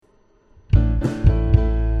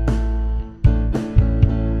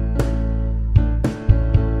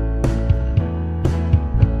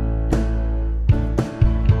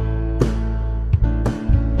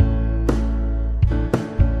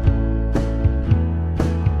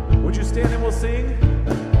stand and we'll sing?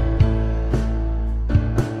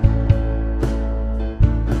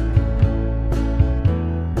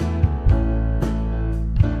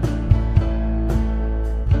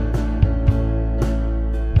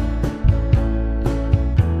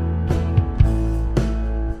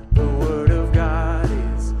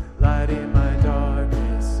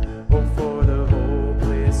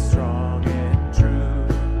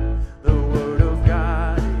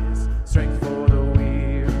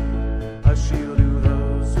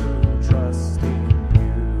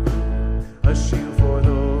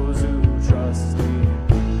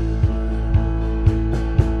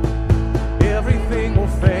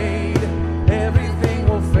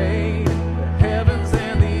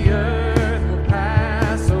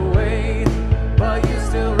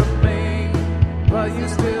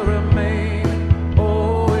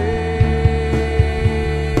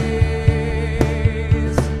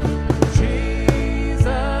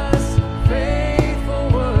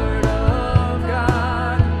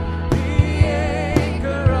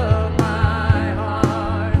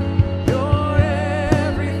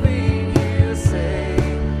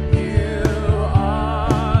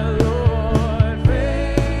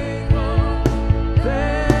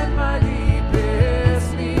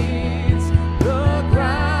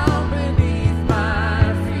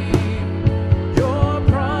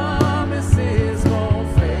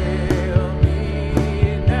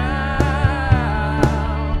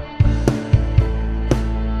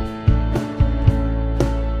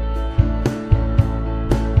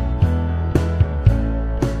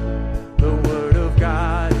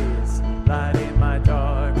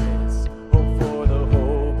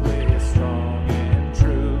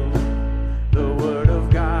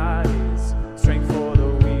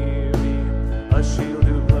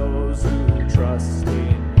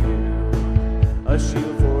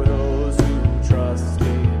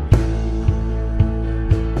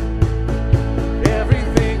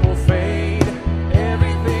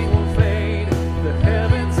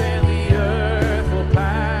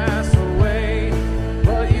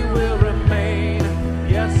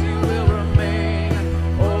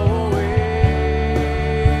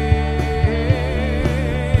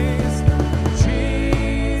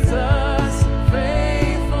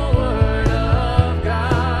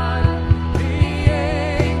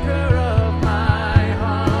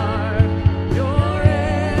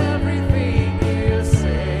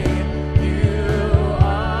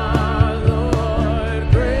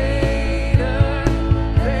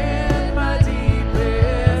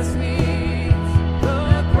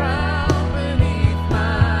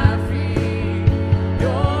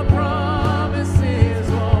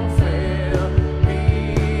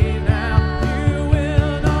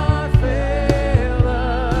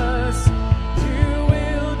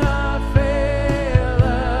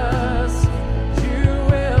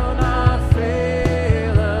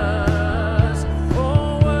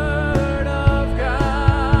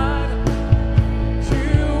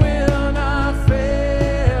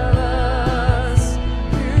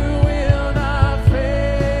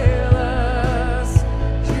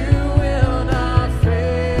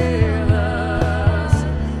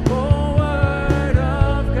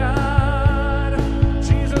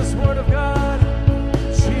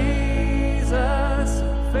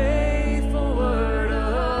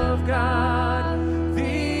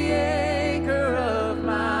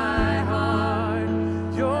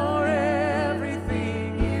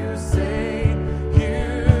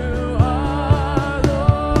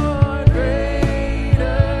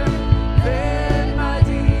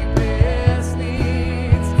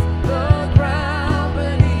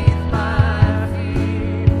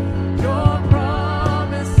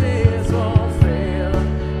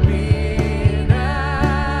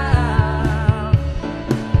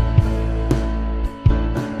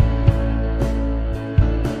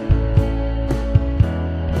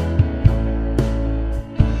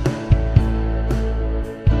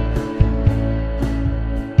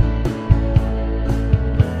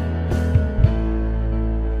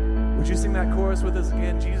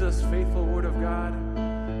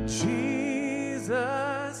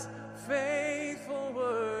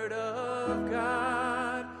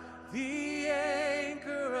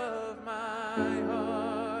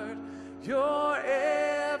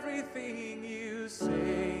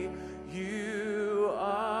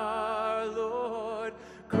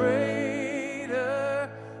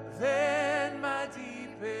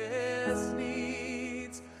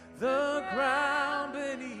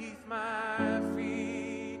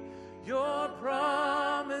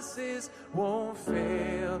 Won't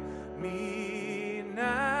fail me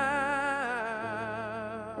now.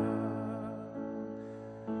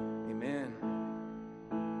 Amen.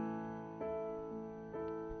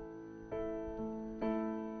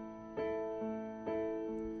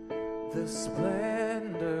 the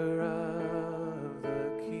splendor of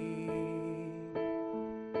the King,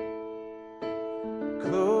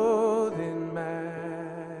 clothed in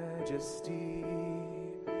majesty.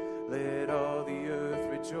 Let all the earth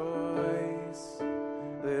rejoice.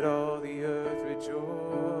 Let all the earth rejoice.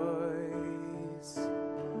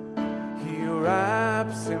 He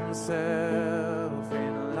wraps himself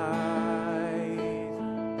in light,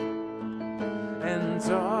 and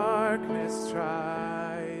darkness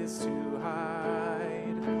tries to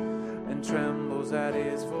hide, and trembles at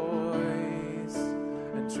his voice,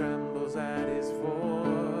 and trembles at his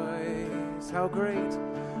voice. How great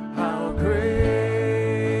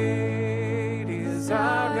is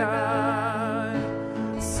our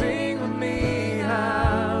God. Sing with me,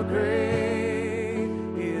 how great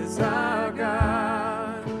is our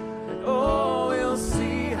God. And oh, we'll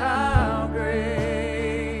see how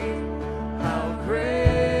great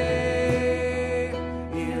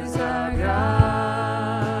is our God.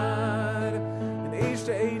 And age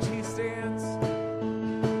to age he stands,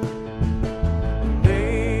 and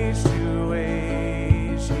age to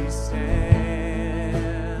age he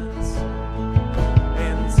stands.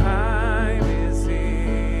 Time is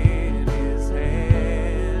in his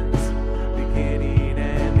hands, beginning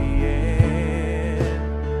and the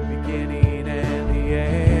end, beginning and the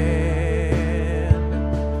end.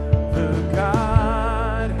 The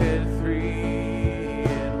Godhead three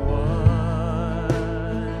in one,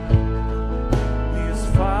 his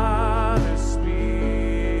Father,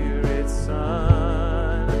 Spirit,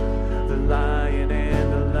 Son, the Lion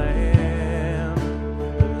and the Lamb,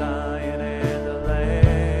 the Lion and the Lamb.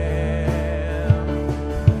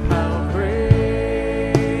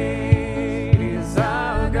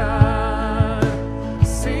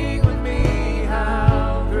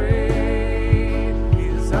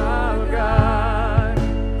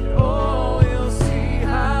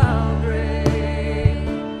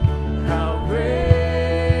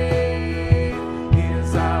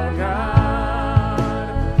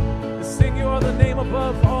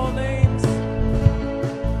 Above all names,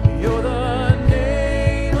 you're the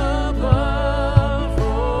name above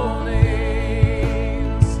all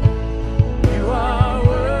names. You are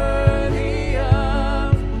worthy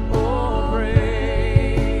of all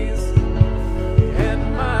praise,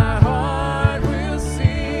 and my heart will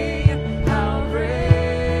sing how great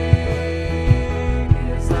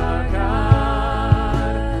is our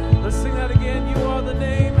God. Let's sing that again. You are the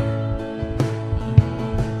name.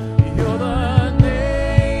 You're the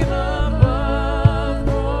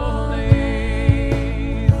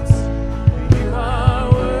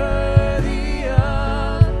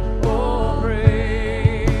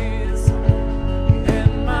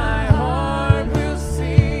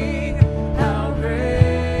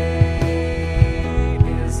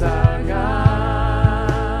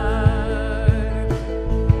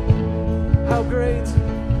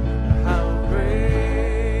how great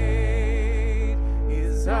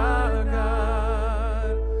is our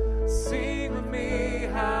God. Sing with me,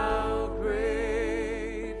 how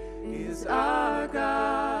great is our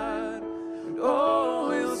God. And oh,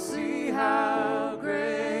 we'll see how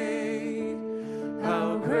great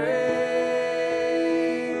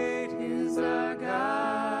is our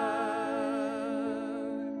God.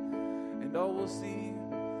 And all we'll see,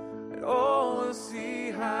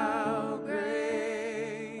 how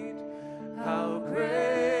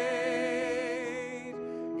great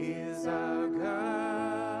is our God.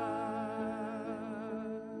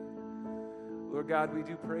 Lord God, we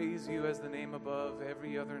do praise you as the name above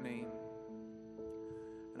every other name.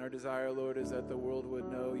 And our desire, Lord, is that the world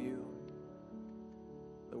would know you.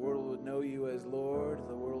 The world would know you as Lord.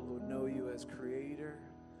 The world would know you as Creator.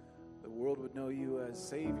 The world would know you as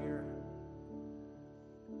Savior.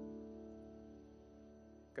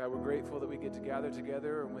 God, we're grateful that we get to gather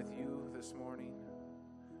together and with you this morning.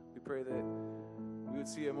 We pray that we would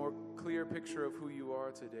see a more clear picture of who you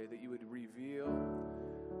are today, that you would reveal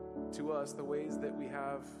to us the ways that we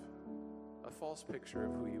have a false picture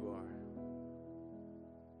of who you are.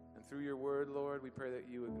 And through your word, Lord, we pray that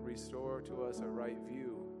you would restore to us a right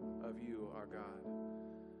view of you, our God.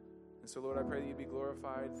 And so, Lord, I pray that you be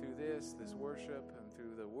glorified through this worship, and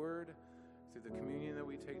through the word, through the communion that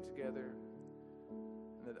we take together.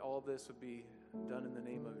 And that all this would be done in the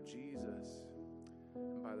name of Jesus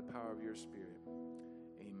and by the power of your Spirit.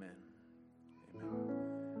 Amen.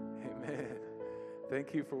 Amen. Amen.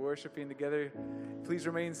 Thank you for worshiping together. Please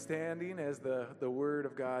remain standing as the word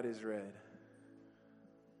of God is read.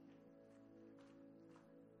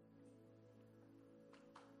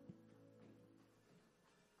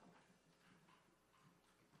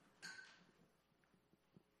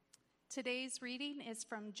 Today's reading is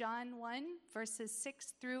from John 1, verses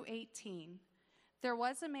 6 through 18. There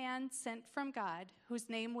was a man sent from God whose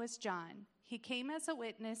name was John. He came as a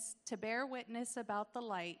witness to bear witness about the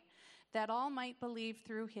light, that all might believe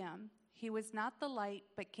through him. He was not the light,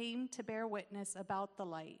 but came to bear witness about the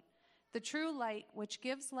light. The true light, which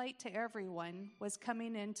gives light to everyone, was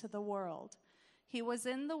coming into the world. He was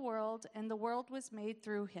in the world, and the world was made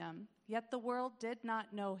through him, yet the world did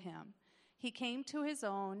not know him. He came to his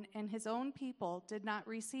own, and his own people did not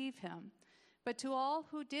receive him. But to all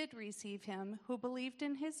who did receive him, who believed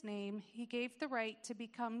in his name, he gave the right to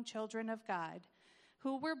become children of God,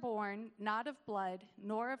 who were born not of blood,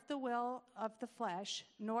 nor of the will of the flesh,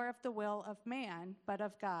 nor of the will of man, but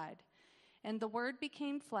of God. And the Word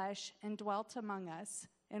became flesh and dwelt among us,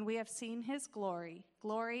 and we have seen his glory,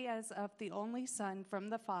 glory as of the only Son from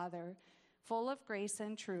the Father, full of grace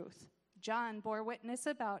and truth. John bore witness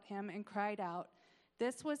about him and cried out,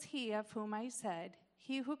 "This was he of whom I said,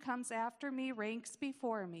 'He who comes after me ranks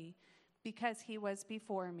before me, because he was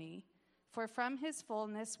before me.' For from his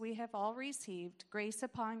fullness we have all received grace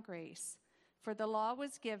upon grace. For the law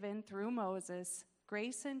was given through Moses,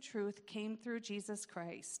 grace and truth came through Jesus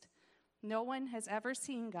Christ. No one has ever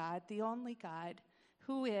seen God, the only God,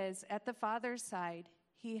 who is at the Father's side.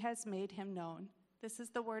 He has made him known." This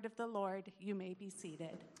is the word of the Lord. You may be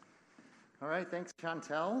seated. All right, thanks,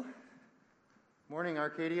 Chantel. Morning,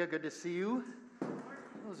 Arcadia. Good to see you.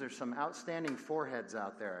 Those are some outstanding foreheads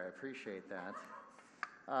out there. I appreciate that.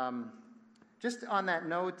 Just on that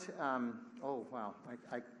note, oh, wow,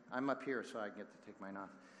 I'm up here, so I get to take mine off.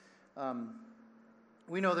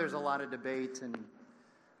 We know there's a lot of debate and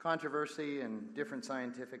controversy and different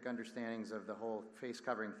scientific understandings of the whole face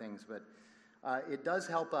covering things, but it does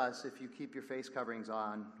help us if you keep your face coverings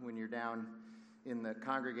on when you're down in the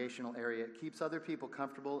congregational area. It keeps other people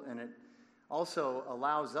comfortable, and it also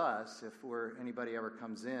allows us, if anybody ever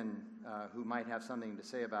comes in who might have something to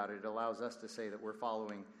say about it, it allows us to say that we're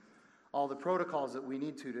following all the protocols that we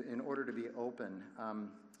need to in order to be open.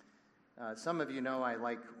 Some of you know I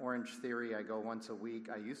like Orange Theory. I go once a week.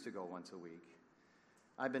 I used to go once a week.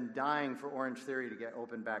 I've been dying for Orange Theory to get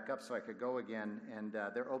opened back up so I could go again, and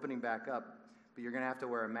they're opening back up, but you're going to have to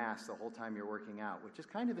wear a mask the whole time you're working out, which is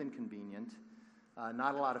kind of inconvenient.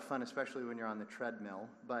 Not a lot of fun, especially when you're on the treadmill.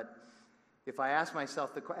 But if I ask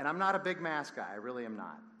myself and I'm not a big mask guy, I really am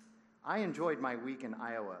not. I enjoyed my week in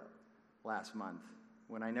Iowa last month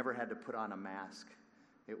when I never had to put on a mask.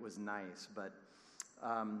 It was nice. But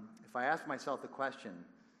if I ask myself the question,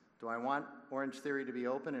 do I want Orange Theory to be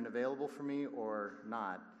open and available for me or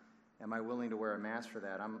not? Am I willing to wear a mask for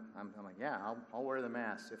that? I'm like, yeah, I'll wear the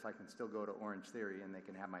mask if I can still go to Orange Theory and they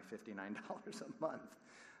can have my $59 a month.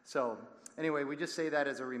 So anyway, we just say that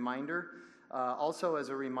as a reminder. Also as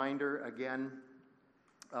a reminder, again,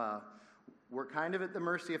 we're kind of at the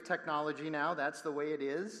mercy of technology now. That's the way it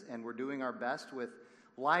is, and we're doing our best with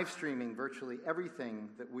live streaming virtually everything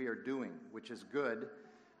that we are doing, which is good.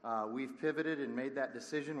 We've pivoted and made that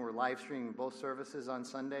decision. We're live streaming both services on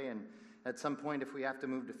Sunday, and at some point, if we have to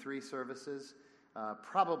move to 3 services,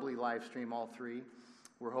 probably live stream all 3.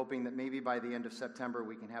 We're hoping that maybe by the end of September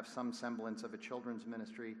we can have some semblance of a children's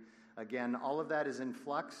ministry. Again, all of that is in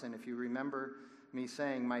flux, and if you remember me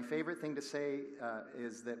saying, my favorite thing to say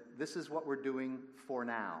is that this is what we're doing for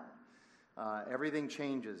now. Everything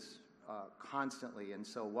changes constantly, and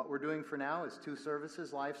so what we're doing for now is 2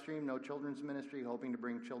 services, live stream, no children's ministry, hoping to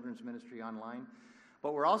bring children's ministry online.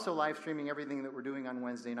 But we're also live streaming everything that we're doing on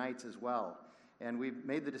Wednesday nights as well. And we've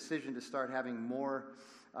made the decision to start having more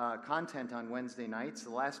content on Wednesday nights. The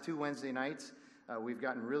last 2 Wednesday nights, we've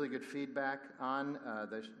gotten really good feedback on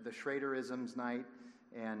the Schraderisms night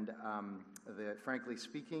and the Frankly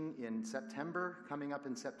Speaking in September, coming up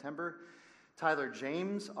in September. Tyler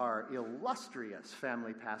James, our illustrious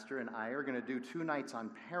family pastor, and I are going to do 2 nights on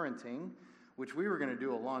parenting, which we were going to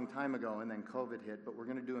do a long time ago, and then COVID hit, but we're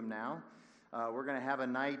going to do them now. We're going to have a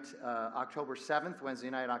night, October 7th, Wednesday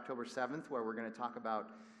night, October 7th, where we're going to talk about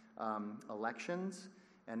elections,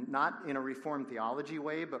 and not in a Reformed theology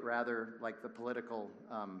way, but rather like the political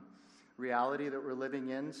reality that we're living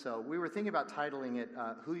in. So we were thinking about titling it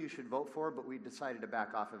Who You Should Vote For, but we decided to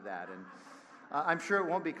back off of that. And I'm sure it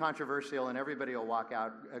won't be controversial, and everybody will walk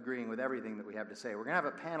out agreeing with everything that we have to say. We're going to have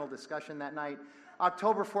a panel discussion that night.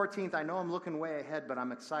 October 14th, I know I'm looking way ahead, but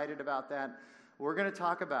I'm excited about that. We're going to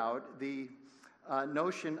talk about the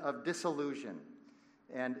notion of disillusion.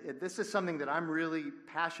 And this is something that I'm really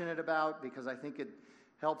passionate about because I think it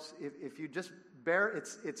helps if you just bear,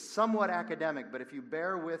 it's somewhat academic, but if you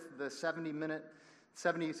bear with the 70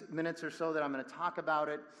 minutes or so that I'm going to talk about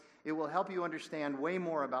it, it will help you understand way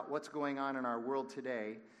more about what's going on in our world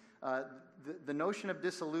today The notion of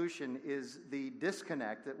dissolution is the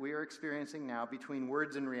disconnect that we are experiencing now between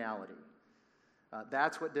words and reality.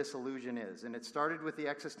 That's what disillusion is. And it started with the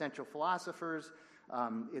existential philosophers.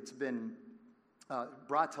 It's been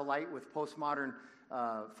brought to light with postmodern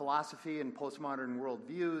philosophy and postmodern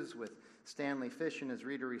worldviews, with Stanley Fish and his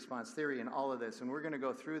reader response theory and all of this. And we're going to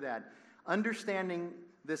go through that. Understanding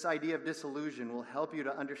this idea of disillusion will help you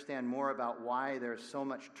to understand more about why there's so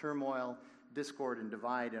much turmoil, discord, and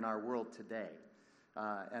divide in our world today.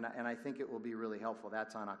 And I think it will be really helpful.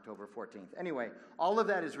 That's on October 14th. Anyway, all of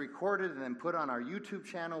that is recorded and then put on our YouTube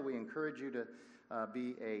channel. We encourage you to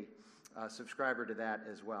be a subscriber to that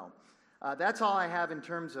as well. That's all I have in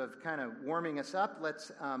terms of kind of warming us up.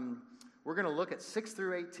 We're going to look at 6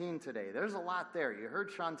 through 18 today. There's a lot there. You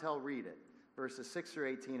heard Chantel read it, verses 6 through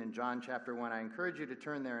 18 in John chapter 1. I encourage you to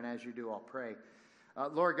turn there, and as you do, I'll pray.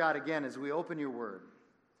 Lord God, again, as we open your word,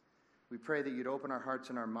 we pray that you'd open our hearts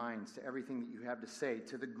and our minds to everything that you have to say,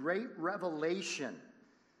 to the great revelation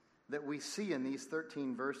that we see in these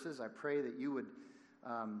 13 verses. I pray that you would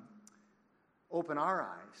open our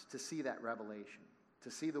eyes to see that revelation,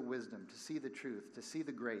 to see the wisdom, to see the truth, to see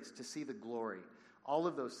the grace, to see the glory, all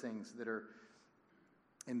of those things that are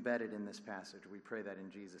embedded in this passage. We pray that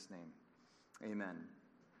in Jesus' name. Amen.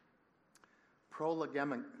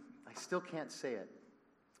 Prolegomena. I still can't say it.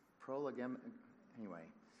 Anyway.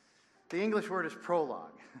 The English word is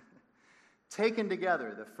prologue. Taken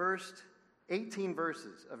together, the first 18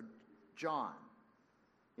 verses of John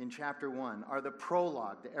in chapter 1 are the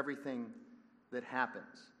prologue to everything that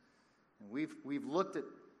happens. And we've looked at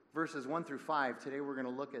verses 1 through 5. Today we're going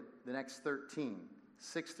to look at the next 13,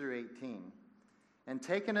 6 through 18. And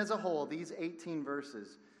taken as a whole, these 18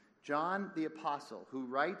 verses, John the Apostle, who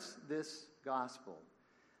writes this gospel,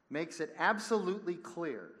 makes it absolutely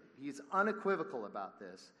clear, he's unequivocal about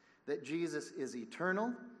this, that Jesus is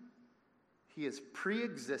eternal, he is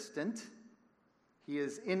pre-existent, he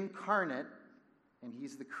is incarnate, and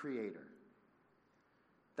he's the creator.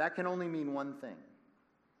 That can only mean one thing.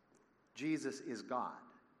 Jesus is God.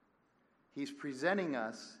 He's presenting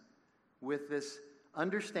us with this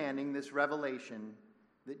understanding, this revelation,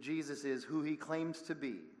 that Jesus is who he claims to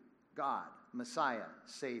be, God, Messiah,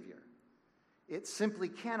 Savior. It simply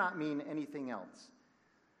cannot mean anything else.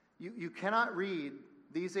 You cannot read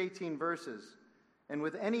these 18 verses and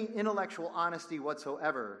with any intellectual honesty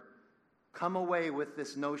whatsoever come away with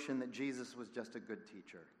this notion that Jesus was just a good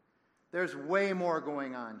teacher. There's way more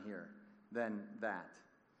going on here than that.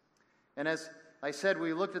 And as I said,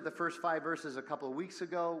 we looked at the first 5 verses a couple of weeks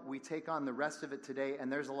ago. We take on the rest of it today,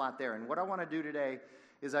 and there's a lot there. And what I want to do today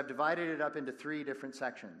is I've divided it up into 3 different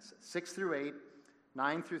sections, 6 through 8,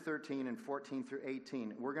 9 through 13, and 14 through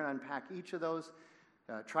 18. We're going to unpack each of those,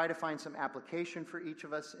 try to find some application for each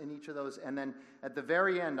of us in each of those, and then at the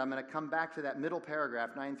very end, I'm going to come back to that middle paragraph,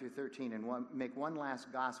 9 through 13, and make one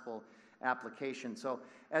last gospel application. So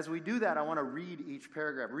as we do that, I want to reread each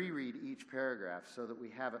paragraph so that we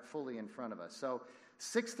have it fully in front of us. So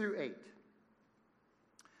 6 through 8.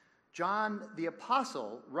 John the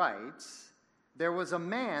Apostle writes, "There was a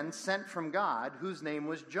man sent from God whose name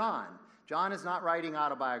was John." John is not writing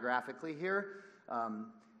autobiographically here.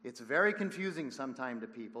 It's very confusing sometimes to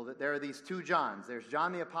people that there are these 2 Johns. There's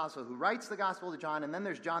John the Apostle who writes the Gospel to John, and then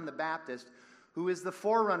there's John the Baptist, who is the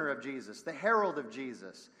forerunner of Jesus, the herald of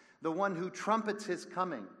Jesus, the one who trumpets his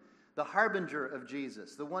coming, the harbinger of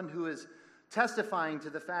Jesus, the one who is testifying to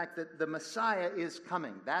the fact that the Messiah is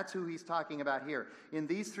coming. That's who he's talking about here. In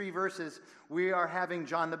these 3 verses, we are having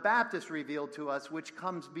John the Baptist revealed to us, which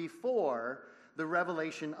comes before the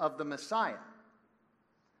revelation of the Messiah.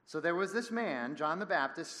 So there was this man, John the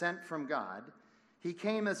Baptist, sent from God. He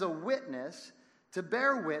came as a witness to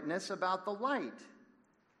bear witness about the light,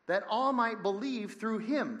 that all might believe through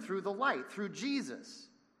him, through the light, through Jesus.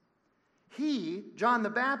 He, John the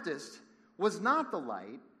Baptist, was not the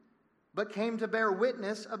light, but came to bear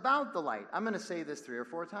witness about the light. I'm going to say this 3 or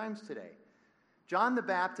 4 times today. John the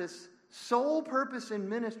Baptist's sole purpose in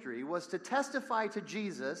ministry was to testify to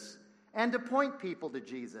Jesus and to point people to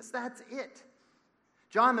Jesus. That's it.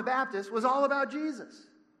 John the Baptist was all about Jesus.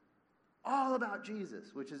 All about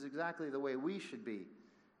Jesus, which is exactly the way we should be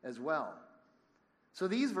as well. So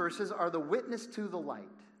these verses are the witness to the light.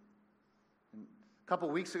 And a couple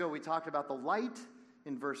weeks ago, we talked about the light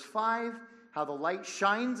in verse 5, how the light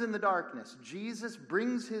shines in the darkness. Jesus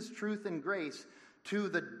brings his truth and grace to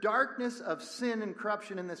the darkness of sin and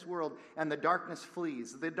corruption in this world, and the darkness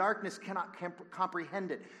flees. The darkness cannot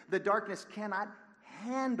comprehend it. The darkness cannot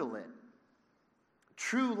handle it.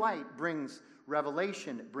 True light brings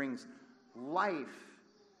revelation. It brings life.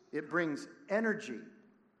 It brings energy.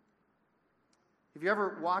 Have you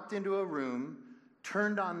ever walked into a room,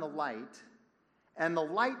 turned on the light, and the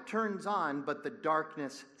light turns on, but the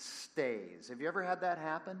darkness stays? Have you ever had that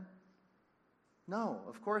happen? No,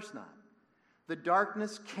 of course not. The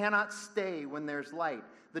darkness cannot stay when there's light.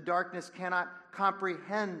 The darkness cannot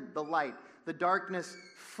comprehend the light. The darkness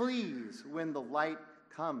flees when the light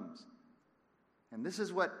comes. And this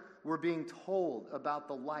is what we're being told about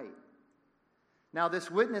the light. Now,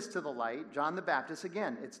 this witness to the light, John the Baptist,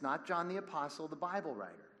 again, it's not John the Apostle, the Bible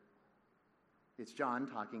writer. It's John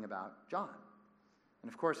talking about John.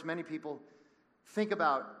 And of course, many people think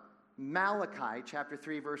about Malachi chapter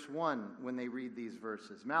 3, verse 1 when they read these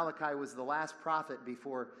verses. Malachi was the last prophet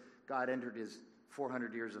before God entered his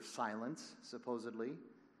 400 years of silence, supposedly,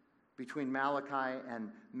 between Malachi and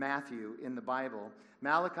Matthew in the Bible.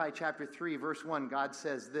 Malachi chapter 3, verse 1, God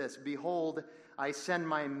says this, "Behold, I send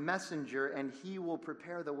my messenger, and he will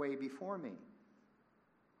prepare the way before me."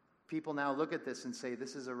 People now look at this and say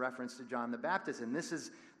this is a reference to John the Baptist, and this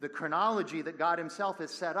is the chronology that God himself has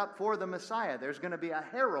set up for the Messiah. There's going to be a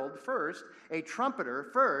herald first, a trumpeter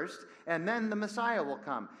first, and then the Messiah will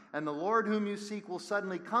come. And the Lord whom you seek will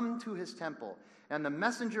suddenly come to his temple. And the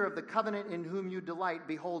messenger of the covenant in whom you delight,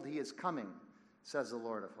 behold, he is coming, says the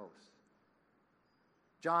Lord of hosts.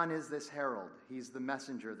 John is this herald. He's the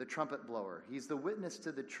messenger, the trumpet blower. He's the witness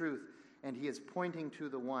to the truth, and he is pointing to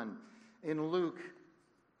the one. In Luke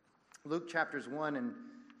chapters 1 and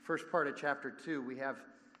first part of chapter 2, we have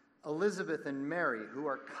Elizabeth and Mary, who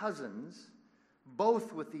are cousins,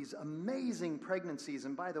 both with these amazing pregnancies.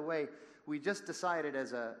 And by the way, we just decided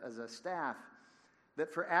as a staff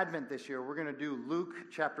that for Advent this year, we're going to do Luke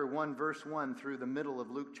chapter 1, verse 1 through the middle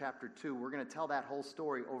of Luke chapter 2. We're going to tell that whole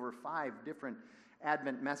story over 5 different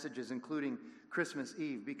Advent messages, including Christmas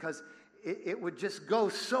Eve, because it would just go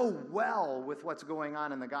so well with what's going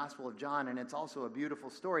on in the Gospel of John, and it's also a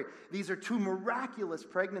beautiful story. These are 2 miraculous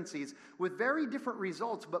pregnancies with very different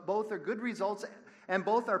results, but both are good results, and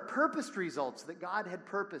both are purposed results that God had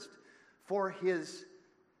purposed for his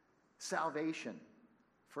salvation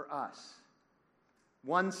for us.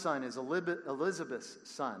 One son is Elizabeth's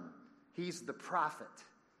son. He's the prophet.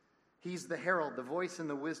 He's the herald, the voice in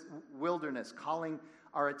the wilderness, calling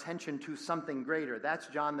our attention to something greater. That's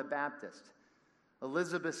John the Baptist.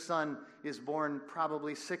 Elizabeth's son is born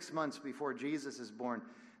probably 6 months before Jesus is born.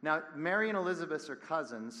 Now, Mary and Elizabeth are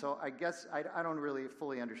cousins, so I guess I don't really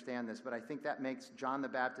fully understand this, but I think that makes John the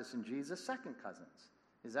Baptist and Jesus second cousins.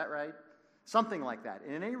 Is that right? Something like that.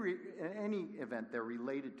 In any event, they're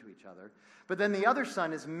related to each other. But then the other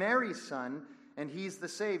son is Mary's son, and he's the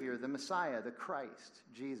Savior, the Messiah, the Christ,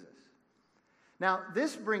 Jesus. Now,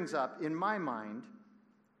 this brings up, in my mind,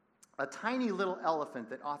 a tiny little elephant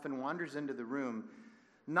that often wanders into the room.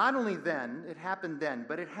 Not only then, it happened then,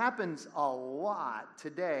 but it happens a lot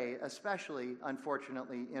today, especially,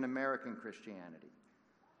 unfortunately, in American Christianity.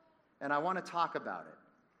 And I want to talk about it.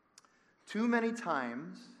 Too many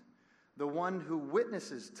times, the one who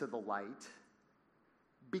witnesses to the light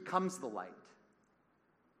becomes the light.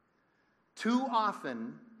 Too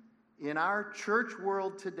often, in our church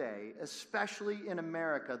world today, especially in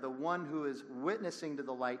America, the one who is witnessing to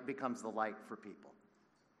the light becomes the light for people.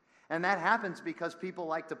 And that happens because people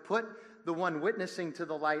like to put the one witnessing to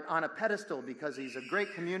the light on a pedestal because he's a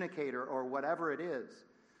great communicator or whatever it is.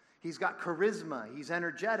 He's got charisma, he's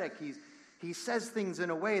energetic, he says things in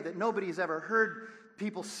a way that nobody's ever heard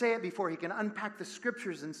people say it before. He can unpack the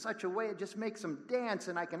scriptures in such a way it just makes them dance,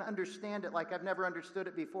 and I can understand it like I've never understood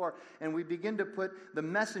it before. And we begin to put the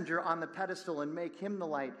messenger on the pedestal and make him the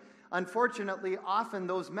light. Unfortunately, often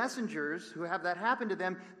those messengers who have that happen to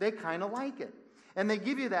them, they kind of like it. And they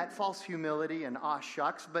give you that false humility and aw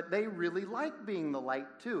shucks, but they really like being the light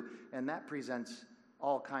too. And that presents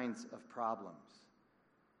all kinds of problems.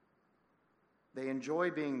 They enjoy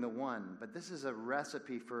being the one, but this is a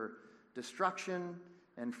recipe for destruction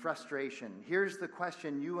and frustration. Here's the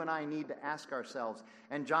question you and I need to ask ourselves,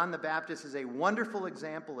 and John the Baptist is a wonderful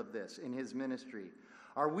example of this in his ministry.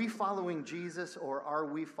 Are we following Jesus, or are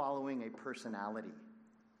we following a personality?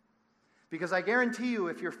 Because I guarantee you,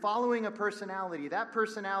 if you're following a personality, that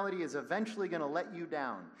personality is eventually going to let you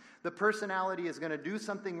down. The personality is going to do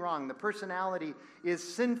something wrong. The personality is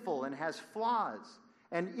sinful and has flaws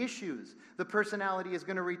and issues. The personality is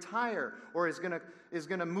going to retire, or is going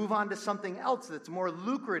to move on to something else that's more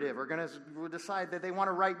lucrative, or going to decide that they want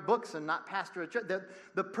to write books and not pastor a church.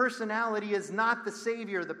 The personality is not the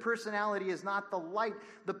Savior. The personality is not the light.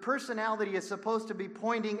 The personality is supposed to be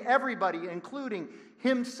pointing everybody, including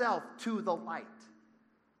himself, to the light.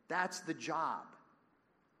 That's the job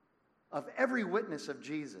of every witness of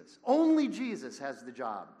Jesus. Only Jesus has the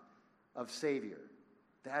job of Savior.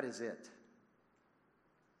 That is it.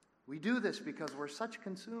 We do this because we're such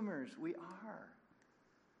consumers. We are.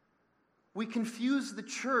 We confuse the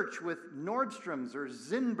church with Nordstrom's or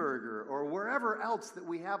Zinberger or wherever else that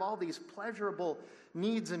we have all these pleasurable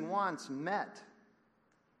needs and wants met.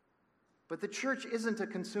 But the church isn't a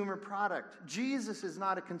consumer product. Jesus is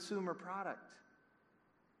not a consumer product.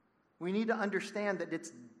 We need to understand that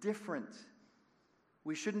it's different.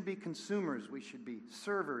 We shouldn't be consumers. We should be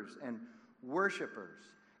servers and worshipers.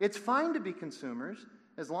 It's fine to be consumers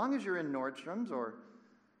as long as you're in Nordstrom's or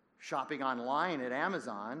shopping online at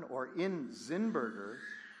Amazon or in Zinberger,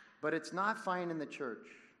 but it's not fine in the church.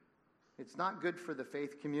 It's not good for the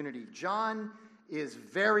faith community. John is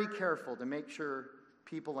very careful to make sure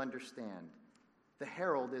people understand the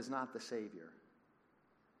herald is not the Savior.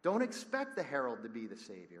 Don't expect the herald to be the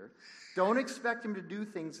Savior. Don't expect him to do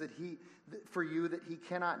things for you that he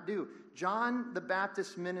cannot do. John the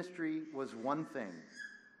Baptist's ministry was one thing: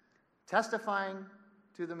 testifying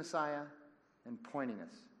to the Messiah and pointing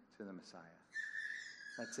us to the Messiah.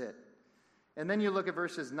 That's it. And then you look at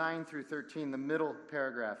verses 9 through 13, the middle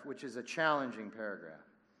paragraph, which is a challenging paragraph.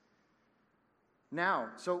 Now,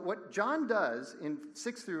 so what John does in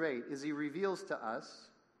 6 through 8 is he reveals to us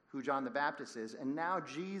who John the Baptist is, and now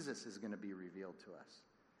Jesus is going to be revealed to us.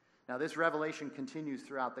 Now, this revelation continues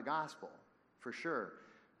throughout the gospel, for sure,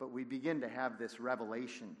 but we begin to have this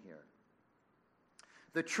revelation here.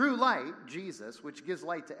 The true light, Jesus, which gives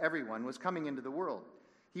light to everyone, was coming into the world.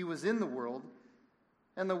 He was in the world,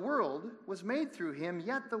 and the world was made through him,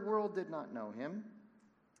 yet the world did not know him.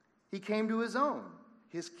 He came to his own,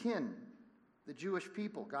 his kin, the Jewish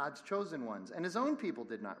people, God's chosen ones, and his own people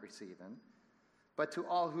did not receive him. But to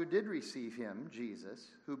all who did receive him,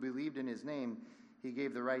 Jesus, who believed in his name, he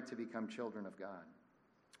gave the right to become children of God,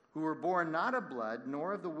 who were born not of blood,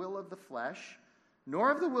 nor of the will of the flesh,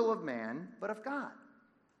 nor of the will of man, but of God.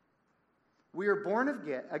 We are born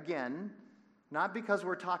again, not because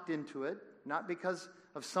we're talked into it, not because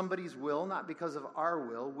of somebody's will, not because of our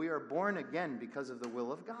will. We are born again because of the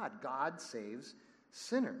will of God. God saves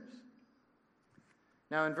sinners.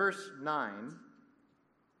 Now in verse 9,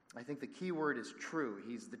 I think the key word is true.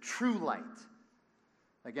 He's the true light.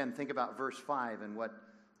 Again, think about verse 5 and what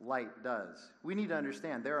light does. We need to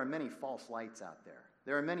understand there are many false lights out there.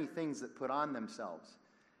 There are many things that put on themselves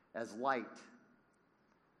as light.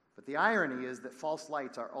 But the irony is that false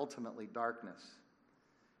lights are ultimately darkness.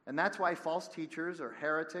 And that's why false teachers or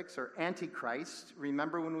heretics or antichrists,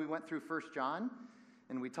 remember when we went through 1 John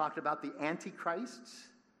and we talked about the antichrists,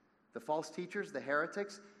 the false teachers, the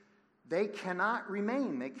heretics, they cannot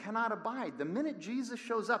remain. They cannot abide. The minute Jesus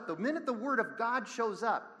shows up, the minute the Word of God shows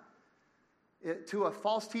up to a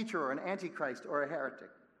false teacher or an antichrist or a heretic,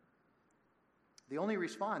 the only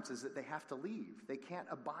response is that they have to leave. They can't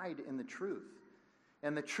abide in the truth.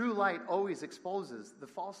 And the true light always exposes the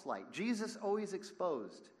false light. Jesus always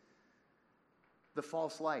exposed the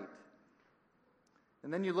false light.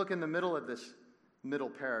 And then you look in the middle of this middle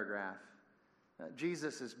paragraph.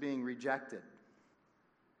 Jesus is being rejected.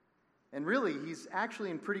 And really, he's actually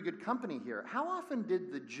in pretty good company here. How often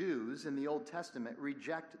did the Jews in the Old Testament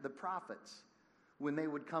reject the prophets when they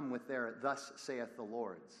would come with their "Thus saith the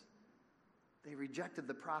Lord's"? They rejected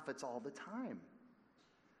the prophets all the time.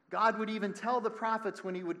 God would even tell the prophets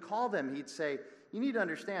when he would call them, he'd say, you need to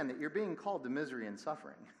understand that you're being called to misery and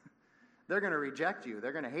suffering. They're going to reject you.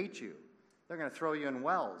 They're going to hate you. They're going to throw you in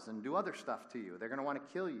wells and do other stuff to you. They're going to want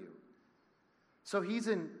to kill you. So he's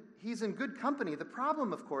in good company. The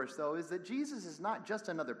problem, of course, though, is that Jesus is not just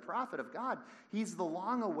another prophet of God. He's the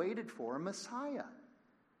long-awaited for Messiah.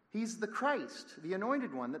 He's the Christ, the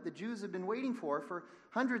anointed one that the Jews have been waiting for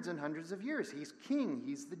hundreds and hundreds of years. He's king.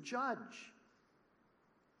 He's the judge.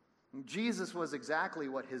 Jesus was exactly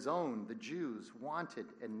what his own, the Jews, wanted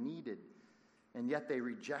and needed, and yet they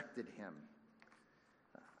rejected him.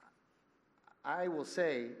 I will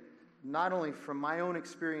say, not only from my own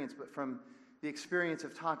experience, but from the experience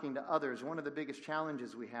of talking to others, one of the biggest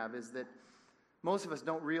challenges we have is that most of us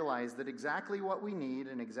don't realize that exactly what we need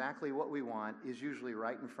and exactly what we want is usually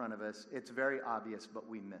right in front of us. It's very obvious, but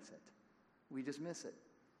we miss it. We just miss it.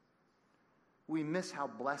 We miss how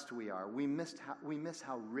blessed we are. We miss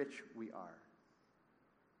how rich we are.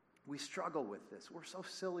 We struggle with this. We're so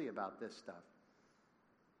silly about this stuff.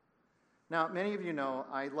 Now, many of you know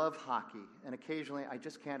I love hockey, and occasionally I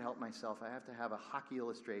just can't help myself. I have to have a hockey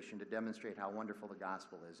illustration to demonstrate how wonderful the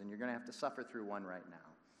gospel is, and you're going to have to suffer through one right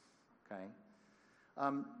now, okay?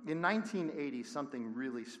 In 1980, something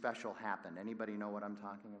really special happened. Anybody know what I'm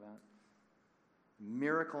talking about?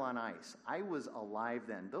 Miracle on Ice. I was alive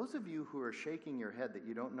then. Those of you who are shaking your head that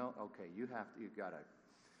you don't know, okay, you've got to.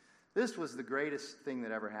 This was the greatest thing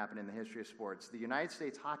that ever happened in the history of sports. The United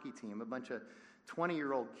States hockey team, a bunch of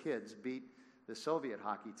 20-year-old kids, beat the Soviet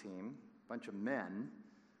hockey team, a bunch of men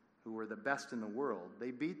who were the best in the world.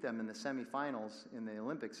 They beat them in the semifinals in the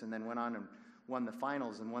Olympics and then went on and won the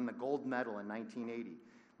finals and won the gold medal in 1980.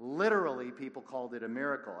 Literally, people called it a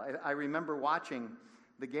miracle. I remember watching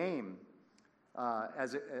the game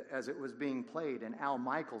as it was being played, and Al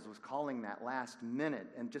Michaels was calling that last minute,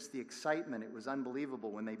 and just the excitement, it was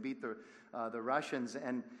unbelievable when they beat the Russians,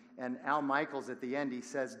 and Al Michaels at the end, he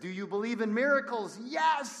says, "Do you believe in miracles?"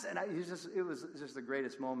 "Yes!" And it was just the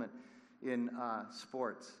greatest moment in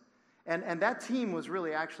sports. And that team was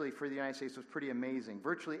really, actually, for the United States, was pretty amazing.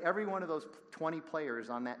 Virtually every one of those 20 players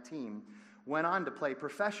on that team went on to play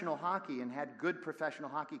professional hockey and had good professional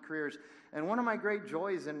hockey careers. And one of my great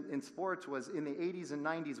joys in sports was in the 80s and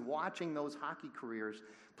 90s watching those hockey careers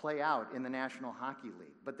play out in the National Hockey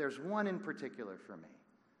League. But there's one in particular for me,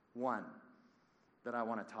 one that I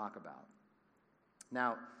want to talk about.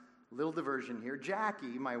 Now, little diversion here.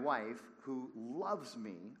 Jackie, my wife, who loves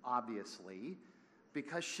me, obviously,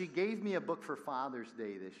 because she gave me a book for Father's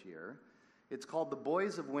Day this year. It's called The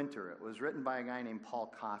Boys of Winter. It was written by a guy named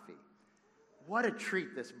Paul Coffey. What a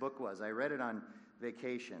treat this book was. I read it on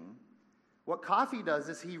vacation. What Coffey does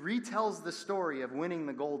is he retells the story of winning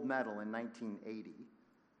the gold medal in 1980.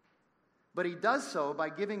 But he does so by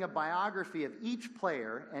giving a biography of each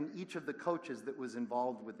player and each of the coaches that was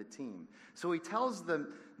involved with the team. So he tells the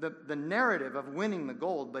narrative of winning the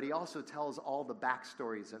gold, but he also tells all the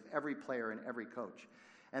backstories of every player and every coach.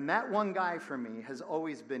 And that one guy for me has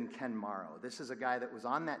always been Ken Morrow. This is a guy that was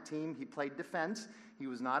on that team. He played defense. He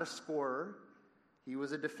was not a scorer. He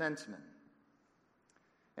was a defenseman.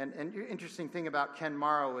 And the interesting thing about Ken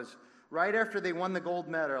Morrow is right after they won the gold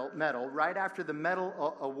medal, right after the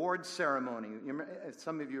medal award ceremony,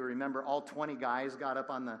 some of you remember all 20 guys got up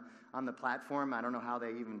on the platform. I don't know how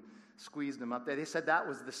they even squeezed them up there. They said that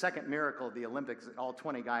was the second miracle of the Olympics. All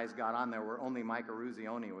 20 guys got on there where only Micah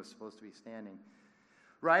Ruzioni was supposed to be standing.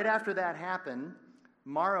 Right after that happened,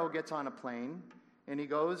 Morrow gets on a plane and he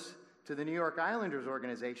goes to the New York Islanders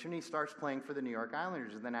organization. He starts playing for the New York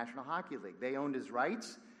Islanders in the National Hockey League. They owned his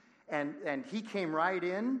rights, and he came right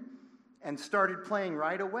in and started playing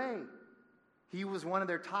right away. He was one of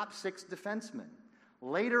their top 6 defensemen.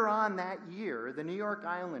 Later on that year, the New York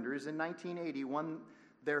Islanders in 1980 won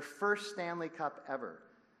their first Stanley Cup ever,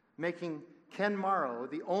 making Ken Morrow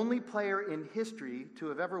the only player in history to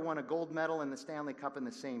have ever won a gold medal and the Stanley Cup in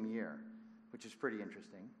the same year, which is pretty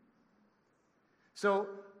interesting. So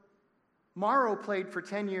Morrow played for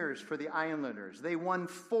 10 years for the Islanders. They won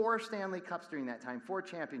 4 Stanley Cups during that time, 4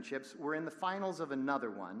 championships, were in the finals of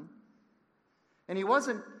another one. And he was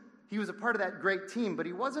a part of that great team, but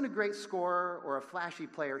he wasn't a great scorer or a flashy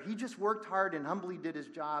player. He just worked hard and humbly did his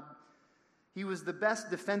job. He was the best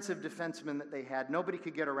defensive defenseman that they had. Nobody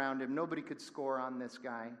could get around him. Nobody could score on this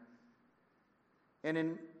guy. And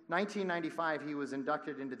in 1995, he was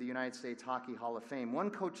inducted into the United States Hockey Hall of Fame. One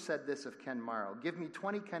coach said this of Ken Morrow: "Give me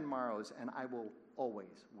 20 Ken Morrows and I will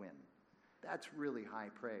always win." That's really high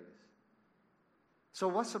praise. So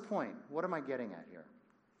what's the point? What am I getting at here?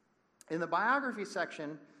 In the biography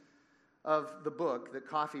section of the book that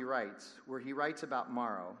Coffey writes, where he writes about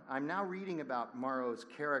Morrow, I'm now reading about Morrow's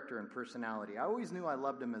character and personality. I always knew I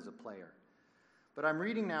loved him as a player. But I'm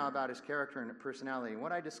reading now about his character and personality. And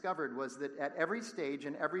what I discovered was that at every stage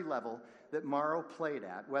and every level that Morrow played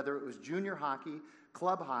at, whether it was junior hockey,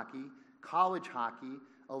 club hockey, college hockey,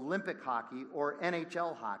 Olympic hockey, or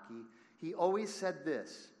NHL hockey, he always said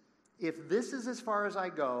this: "If this is as far as I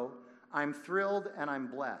go, I'm thrilled and I'm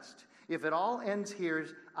blessed. If it all ends here,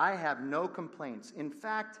 I have no complaints. In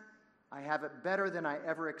fact, I have it better than I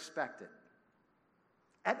ever expected."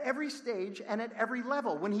 At every stage and at every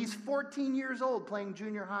level. When he's 14 years old playing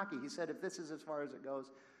junior hockey, he said, "If this is as far as it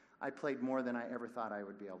goes, I played more than I ever thought I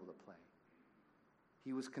would be able to play."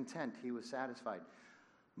 He was content. He was satisfied.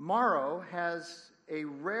 Morrow has a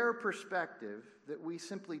rare perspective that we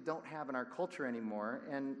simply don't have in our culture anymore,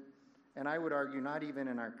 and I would argue not even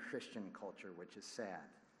in our Christian culture, which is sad.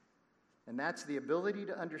 And that's the ability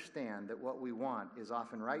to understand that what we want is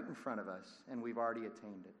often right in front of us, and we've already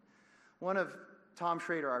attained it. One of Tom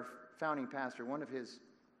Schrader, our founding pastor, one of his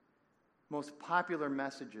most popular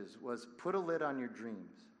messages was, "Put a lid on your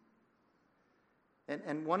dreams."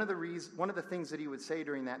 And one of the things that he would say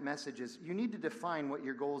during that message is, you need to define what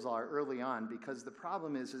your goals are early on, because the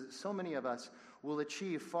problem is that so many of us will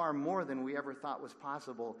achieve far more than we ever thought was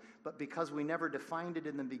possible, but because we never defined it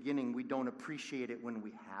in the beginning, we don't appreciate it when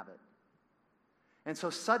we have it. And so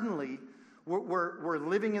suddenly, we're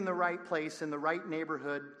living in the right place, in the right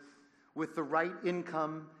neighborhood, with the right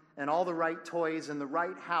income, and all the right toys and the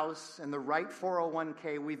right house and the right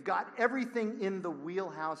 401k. We've got everything in the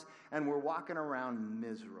wheelhouse, and we're walking around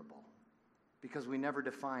miserable because we never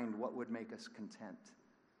defined what would make us content.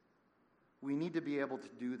 We need to be able to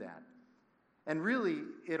do that. And really,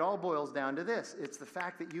 it all boils down to this. It's the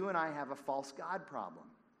fact that you and I have a false God problem.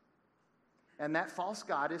 And that false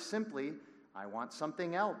God is simply, I want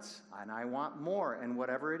something else, and I want more, and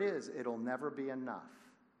whatever it is, it'll never be enough.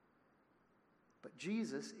 But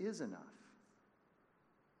Jesus is enough.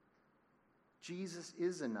 Jesus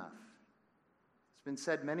is enough. It's been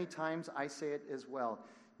said many times, I say it as well.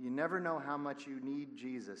 You never know how much you need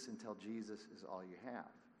Jesus until Jesus is all you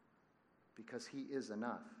have, because he is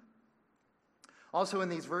enough. Also in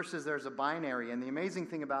these verses, there's a binary, and the amazing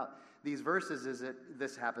thing about these verses is that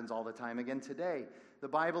this happens all the time again today. The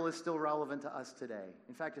Bible is still relevant to us today.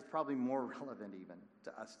 In fact, it's probably more relevant even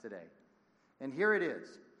to us today. And here it is.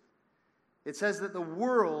 It says that the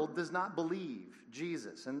world does not believe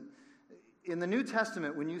Jesus. And in the New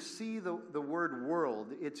Testament, when you see the word world,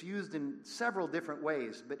 it's used in several different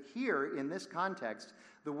ways. But here, in this context,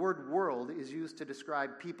 the word world is used to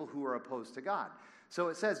describe people who are opposed to God. So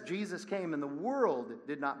it says Jesus came and the world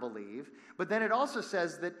did not believe. But then it also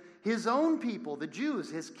says that his own people, the Jews,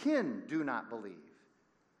 his kin, do not believe.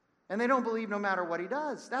 And they don't believe no matter what he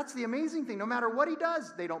does. That's the amazing thing. No matter what he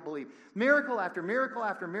does, they don't believe. Miracle after miracle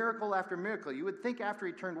after miracle after miracle. You would think after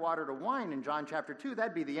he turned water to wine in John chapter 2,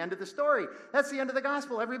 that'd be the end of the story. That's the end of the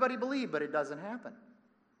gospel. Everybody believed, but it doesn't happen.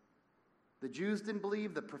 The Jews didn't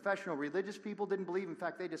believe. The professional religious people didn't believe. In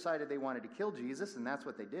fact, they decided they wanted to kill Jesus, and that's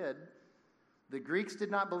what they did. The Greeks did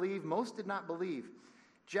not believe. Most did not believe.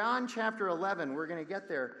 John chapter 11, we're going to get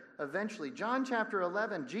there eventually. John chapter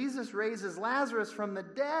 11, Jesus raises Lazarus from the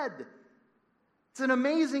dead. It's an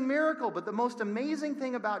amazing miracle, but the most amazing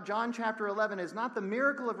thing about John chapter 11 is not the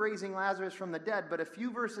miracle of raising Lazarus from the dead, but a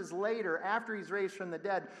few verses later, after he's raised from the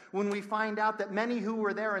dead, when we find out that many who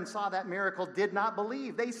were there and saw that miracle did not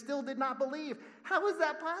believe. They still did not believe. How is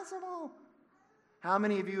that possible? How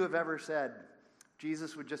many of you have ever said,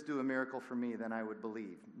 Jesus would just do a miracle for me, then I would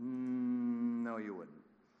believe? No, you wouldn't.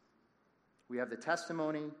 We have the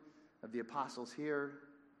testimony of the apostles here.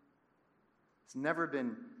 It's never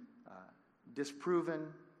been disproven.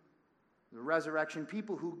 The resurrection,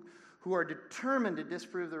 people who are determined to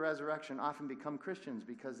disprove the resurrection often become Christians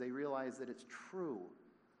because they realize that it's true.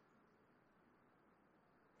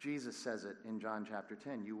 Jesus says it in John chapter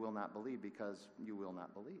 10, you will not believe because you will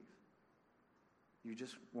not believe. You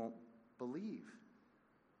just won't believe.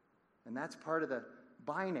 And that's part of the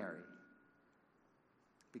binary.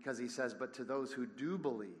 Because he says, but to those who do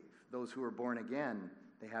believe, those who are born again,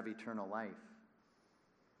 they have eternal life.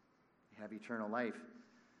 They have eternal life.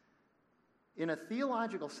 In a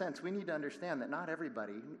theological sense, we need to understand that not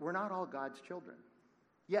everybody, we're not all God's children.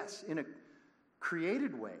 Yes, in a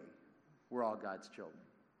created way, we're all God's children.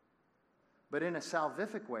 But in a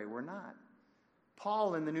salvific way, we're not.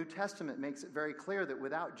 Paul in the New Testament makes it very clear that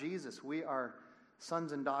without Jesus, we are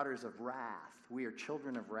sons and daughters of wrath. We are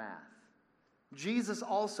children of wrath. Jesus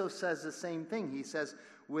also says the same thing. He says,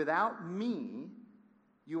 without me,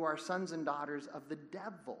 you are sons and daughters of the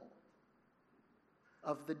devil.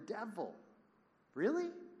 Of the devil. Really?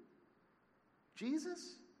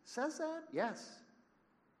 Jesus says that? Yes.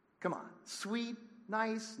 Come on. Sweet,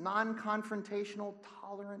 nice, non-confrontational,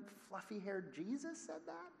 tolerant, fluffy-haired Jesus said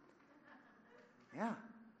that? Yeah.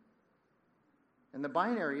 And the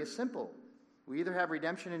binary is simple. We either have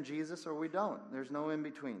redemption in Jesus or we don't. There's no in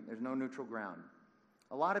between. There's no neutral ground.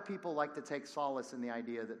 A lot of people like to take solace in the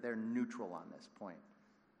idea that they're neutral on this point.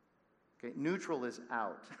 Okay, neutral is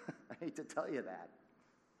out. I hate to tell you that.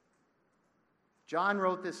 John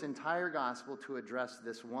wrote this entire gospel to address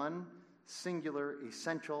this one singular,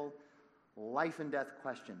 essential, life and death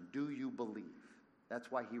question. Do you believe?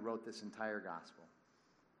 That's why he wrote this entire gospel.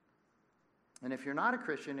 And if you're not a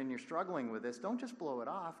Christian and you're struggling with this, don't just blow it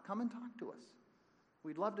off. Come and talk to us.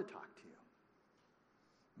 We'd love to talk to you.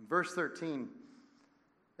 In verse 13,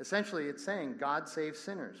 essentially it's saying God saves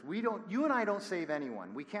sinners. You and I don't save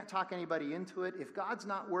anyone. We can't talk anybody into it. If God's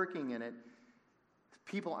not working in it,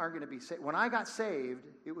 people aren't going to be saved. When I got saved,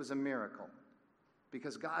 it was a miracle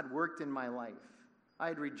because God worked in my life. I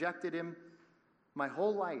had rejected him my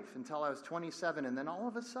whole life until I was 27, and then all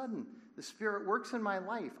of a sudden, the Spirit works in my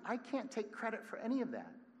life. I can't take credit for any of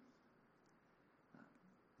that.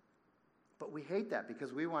 But we hate that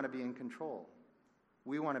because we want to be in control.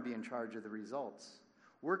 We want to be in charge of the results.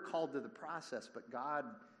 We're called to the process, but God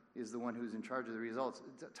is the one who's in charge of the results.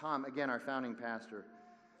 Tom, again, our founding pastor,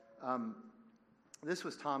 this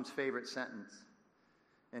was Tom's favorite sentence,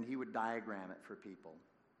 and he would diagram it for people.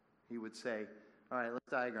 He would say, All right, let's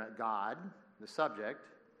diagram. God, the subject,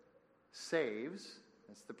 saves,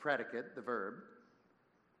 that's the predicate, the verb.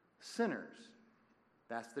 Sinners,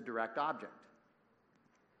 that's the direct object.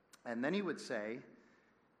 And then he would say,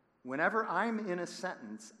 whenever I'm in a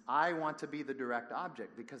sentence, I want to be the direct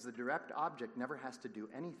object, because the direct object never has to do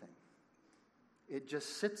anything. It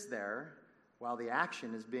just sits there while the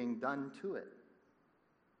action is being done to it.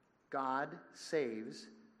 God saves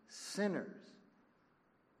sinners.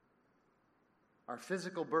 Our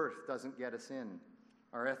physical birth doesn't get us in.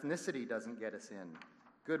 Our ethnicity doesn't get us in.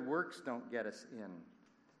 Good works don't get us in.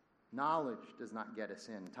 Knowledge does not get us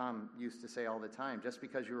in. Tom used to say all the time, just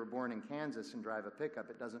because you were born in Kansas and drive a pickup,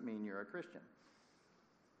 it doesn't mean you're a Christian.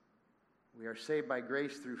 We are saved by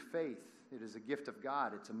grace through faith. It is a gift of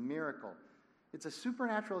God. It's a miracle. It's a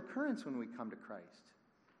supernatural occurrence when we come to Christ.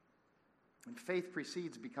 And faith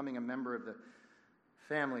precedes becoming a member of the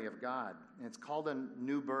family of God. And it's called a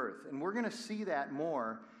new birth. And we're going to see that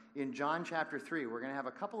more in John chapter 3. We're going to have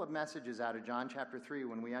a couple of messages out of John chapter 3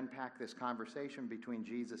 when we unpack this conversation between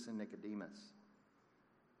Jesus and Nicodemus.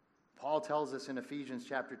 Paul tells us in Ephesians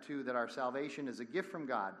chapter 2 that our salvation is a gift from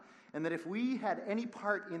God, and that if we had any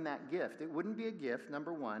part in that gift, it wouldn't be a gift,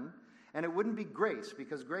 number one, and it wouldn't be grace,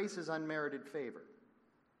 because grace is unmerited favor.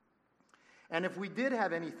 And if we did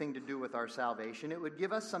have anything to do with our salvation, it would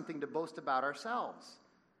give us something to boast about ourselves,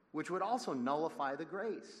 which would also nullify the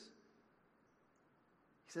grace.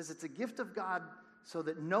 He says it's a gift of God so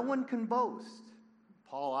that no one can boast.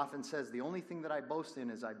 Paul often says, the only thing that I boast in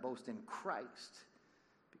is I boast in Christ,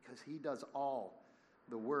 because he does all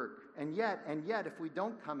the work. And yet, if we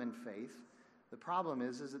don't come in faith, the problem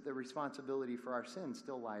is that the responsibility for our sin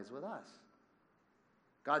still lies with us.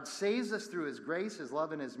 God saves us through his grace, his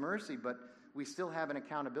love, and his mercy, but we still have an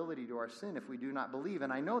accountability to our sin if we do not believe.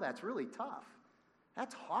 And I know that's really tough.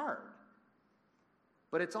 That's hard.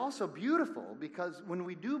 But it's also beautiful, because when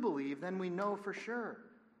we do believe, then we know for sure.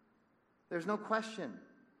 There's no question.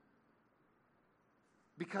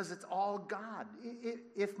 Because it's all God.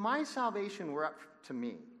 If my salvation were up to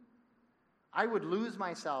me, I would lose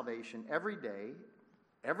my salvation every day,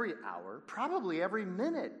 every hour, probably every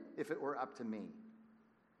minute if it were up to me.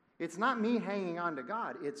 It's not me hanging on to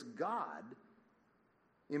God. It's God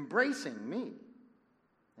embracing me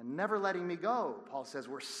and never letting me go. Paul says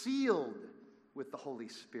we're sealed with the Holy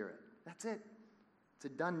Spirit. That's it. It's a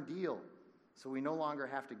done deal. So we no longer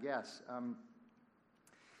have to guess.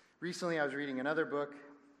 Recently I was reading another book.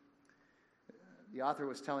 The author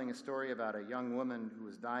was telling a story about a young woman who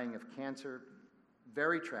was dying of cancer.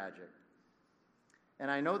 Very tragic.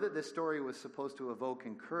 And I know that this story was supposed to evoke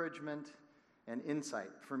encouragement and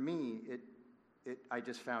insight. For me, I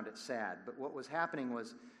just found it sad. But what was happening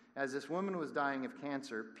was, as this woman was dying of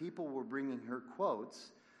cancer, people were bringing her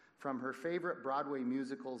quotes from her favorite Broadway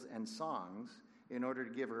musicals and songs in order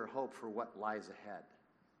to give her hope for what lies ahead.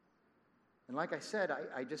 And like I said,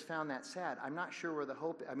 I just found that sad. I'm not sure where the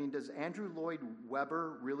hope... does Andrew Lloyd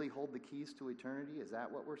Webber really hold the keys to eternity? Is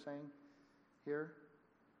that what we're saying here?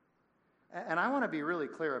 And I want to be really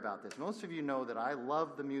clear about this. Most of you know that I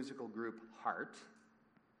love the musical group Heart,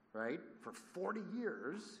 right? For 40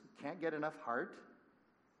 years, can't get enough Heart.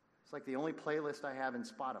 It's like the only playlist I have in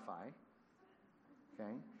Spotify.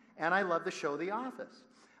 Okay? And I love the show The Office.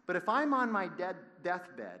 But if I'm on my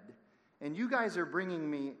deathbed, and you guys are bringing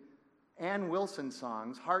me Ann Wilson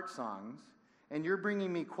songs, Heart songs, and you're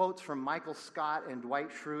bringing me quotes from Michael Scott and Dwight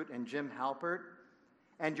Schrute and Jim Halpert,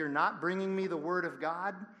 and you're not bringing me the Word of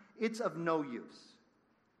God, it's of no use.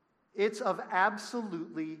 It's of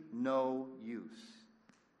absolutely no use.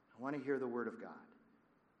 I want to hear the Word of God.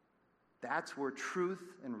 That's where truth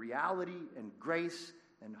and reality and grace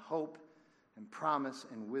and hope and promise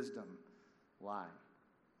and wisdom lie.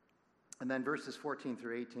 And then verses 14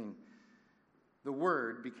 through 18, the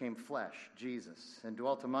Word became flesh, Jesus, and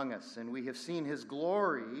dwelt among us, and we have seen his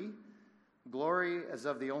glory as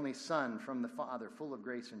of the only Son from the Father, full of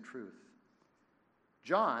grace and truth.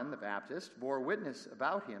 John, the Baptist, bore witness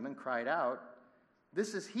about him and cried out,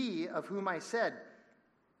 "This is he of whom I said,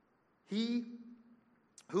 he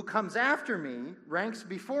who comes after me ranks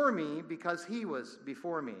before me because he was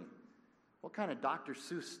before me." What kind of Dr.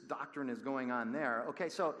 Seuss doctrine is going on there? Okay,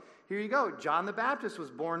 so here you go. John the Baptist was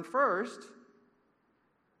born first.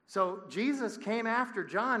 So Jesus came after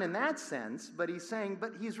John in that sense, but he's saying,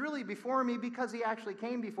 but he's really before me because he actually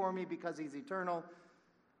came before me because he's eternal.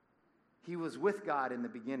 He was with God in the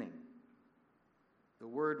beginning. The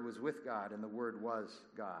Word was with God, and the Word was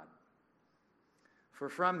God. For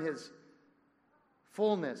from his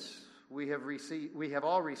fullness we have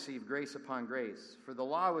all received grace upon grace. For the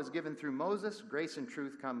law was given through Moses, grace and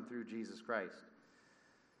truth come through Jesus Christ.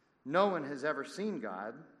 No one has ever seen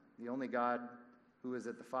God, the only God who is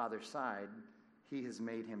at the Father's side. He has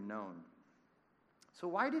made him known. So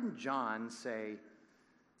why didn't John say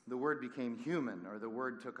the Word became human or the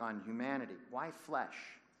Word took on humanity? Why flesh?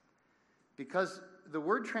 Because the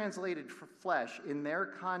word translated for flesh in their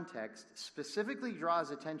context specifically draws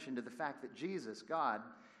attention to the fact that Jesus, God,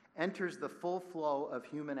 enters the full flow of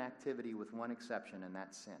human activity with one exception, and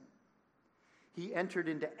that's sin. He entered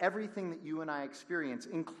into everything that you and I experience,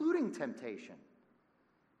 including temptation,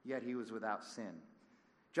 yet he was without sin.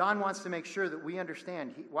 John wants to make sure that we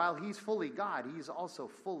understand, while he's fully God, he's also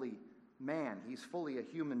fully man. He's fully a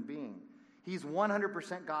human being. He's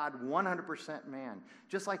 100% God, 100% man.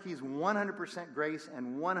 Just like he's 100% grace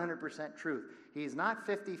and 100% truth. He's not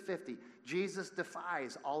 50-50. Jesus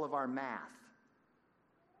defies all of our math.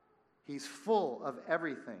 He's full of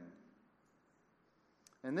everything.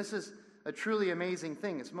 And this is a truly amazing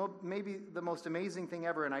thing. It's maybe the most amazing thing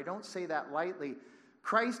ever, and I don't say that lightly.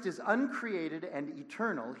 Christ is uncreated and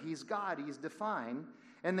eternal. He's God. He's divine.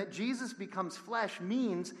 And that Jesus becomes flesh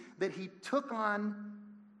means that he took on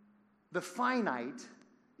the finite,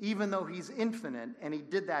 even though he's infinite, and he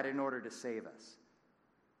did that in order to save us.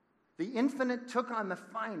 The infinite took on the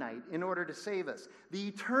finite in order to save us. The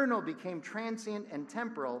eternal became transient and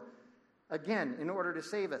temporal, again, in order to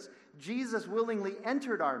save us. Jesus willingly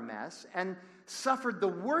entered our mess and suffered the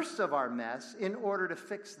worst of our mess in order to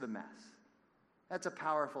fix the mess. That's a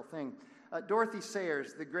powerful thing. Dorothy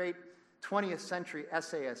Sayers, the great 20th century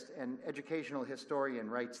essayist and educational historian,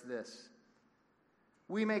 writes this: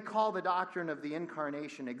 "We may call the doctrine of the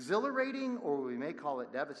incarnation exhilarating, or we may call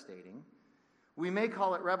it devastating. We may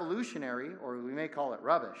call it revolutionary, or we may call it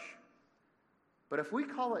rubbish. But if we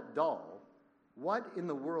call it dull, what in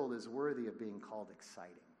the world is worthy of being called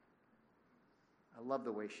exciting?" I love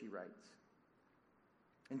the way she writes.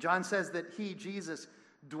 And John says that he, Jesus,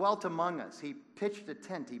 dwelt among us. He pitched a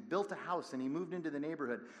tent. He built a house, and he moved into the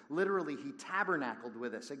neighborhood. Literally, he tabernacled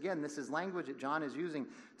with us. Again, this is language that John is using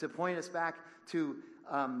to point us back to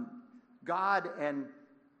God and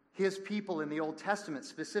his people in the Old Testament,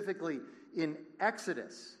 specifically in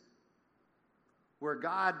Exodus, where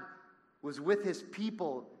God was with his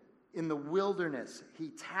people in the wilderness.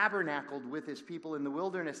 He tabernacled with his people in the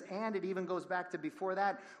wilderness, and it even goes back to before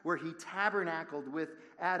that, where he tabernacled with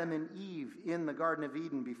Adam and Eve in the Garden of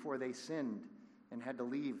Eden before they sinned and had to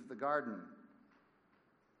leave the garden.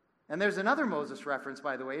 And there's another Moses reference,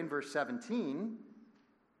 by the way, in verse 17,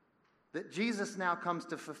 that Jesus now comes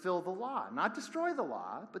to fulfill the law. Not destroy the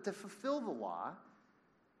law, but to fulfill the law.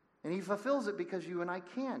 And he fulfills it because you and I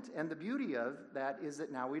can't. And the beauty of that is that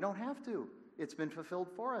now we don't have to. It's been fulfilled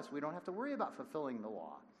for us. We don't have to worry about fulfilling the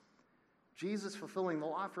law. Jesus fulfilling the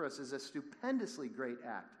law for us is a stupendously great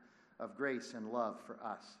act of grace and love for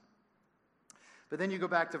us. But then you go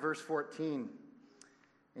back to verse 14,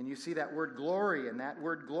 and you see that word glory, and that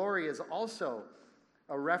word glory is also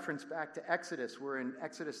a reference back to Exodus, where in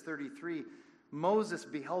Exodus 33, Moses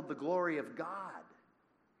beheld the glory of God.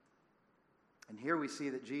 And here we see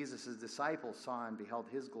that Jesus' disciples saw and beheld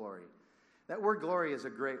his glory. That word glory is a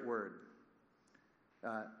great word.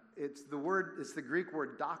 It's the Greek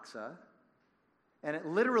word doxa, and it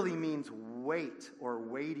literally means weight or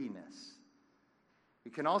weightiness.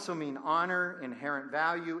 It can also mean honor, inherent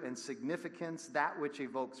value, and significance, that which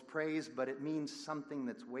evokes praise, but it means something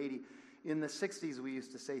that's weighty. In the 60s, we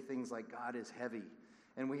used to say things like, God is heavy,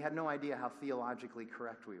 and we had no idea how theologically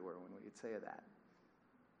correct we were when we would say that.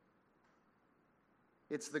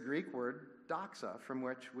 It's the Greek word doxa, from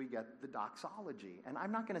which we get the doxology. And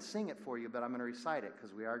I'm not going to sing it for you, but I'm going to recite it,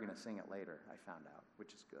 because we are going to sing it later, I found out,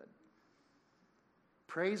 which is good.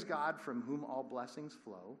 Praise God, from whom all blessings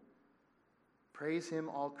flow. Praise him,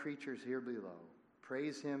 all creatures here below.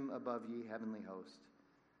 Praise him above ye heavenly host.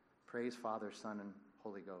 Praise Father, Son, and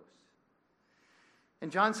Holy Ghost.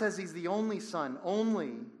 And John says he's the only Son.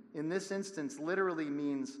 Only, in this instance, literally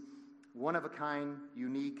means one of a kind,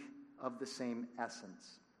 unique, of the same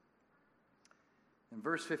essence. And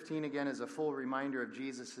verse 15 again is a full reminder of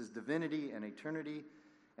Jesus' divinity and eternity,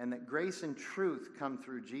 and that grace and truth come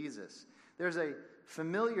through Jesus. There's a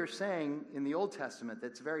familiar saying in the Old Testament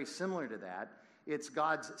that's very similar to that. It's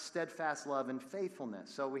God's steadfast love and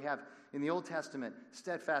faithfulness. So we have in the Old Testament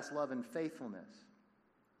steadfast love and faithfulness.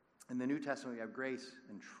 In the New Testament we have grace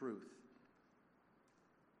and truth.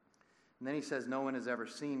 And then he says, no one has ever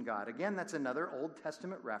seen God. Again, that's another Old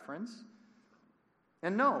Testament reference.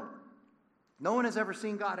 And no one has ever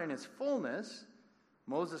seen God in his fullness.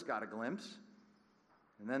 Moses got a glimpse.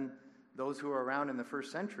 And then those who were around in the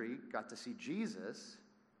first century got to see Jesus.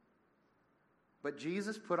 But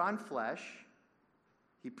Jesus put on flesh.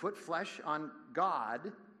 He put flesh on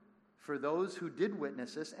God for those who did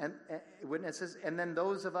witnesses, and then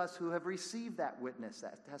those of us who have received that witness,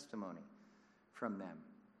 that testimony from them.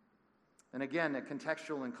 And again, a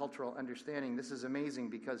contextual and cultural understanding. This is amazing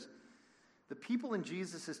because the people in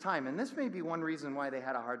Jesus' time, and this may be one reason why they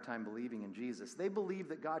had a hard time believing in Jesus, they believed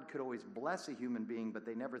that God could always bless a human being, but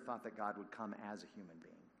they never thought that God would come as a human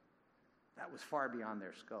being. That was far beyond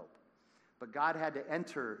their scope. But God had to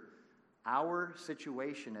enter our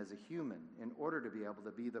situation as a human in order to be able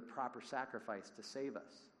to be the proper sacrifice to save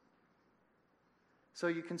us. So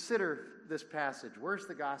you consider this passage. Where's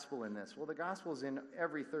the gospel in this? Well, the gospel is in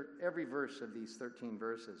every verse of these 13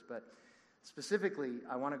 verses, but specifically,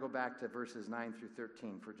 I want to go back to verses 9 through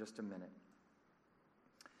 13 for just a minute.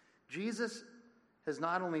 Jesus has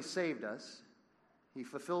not only saved us, he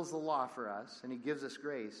fulfills the law for us, and he gives us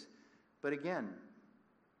grace, but again,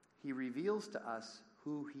 he reveals to us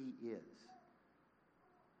who he is.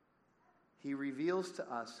 He reveals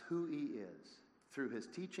to us who he is through his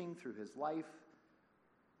teaching, through his life,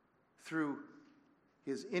 through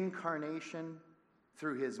his incarnation,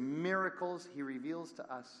 through his miracles. He reveals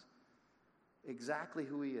to us exactly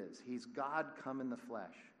who he is. He's God come in the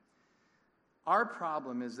flesh. Our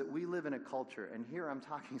problem is that we live in a culture, and here I'm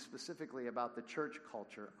talking specifically about the church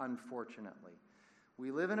culture, unfortunately. We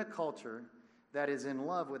live in a culture that is in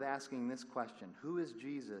love with asking this question: who is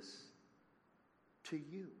Jesus to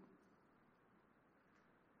you?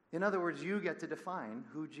 In other words, you get to define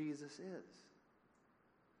who Jesus is.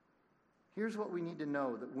 Here's what we need to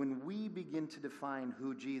know, that when we begin to define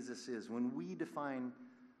who Jesus is, when we define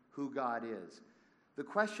who God is, the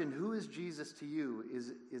question, who is Jesus to you,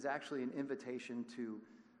 is actually an invitation to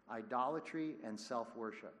idolatry and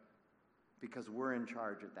self-worship, because we're in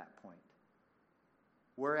charge at that point.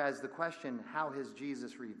 Whereas the question, how has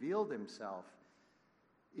Jesus revealed himself,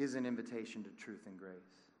 is an invitation to truth and grace.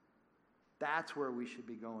 That's where we should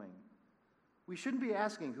be going. We shouldn't be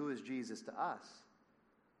asking, who is Jesus to us?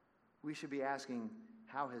 We should be asking,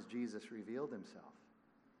 how has Jesus revealed himself?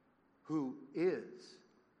 Who is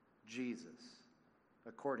Jesus,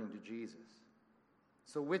 according to Jesus?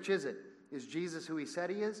 So which is it? Is Jesus who he said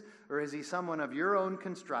he is? Or is he someone of your own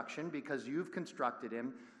construction, because you've constructed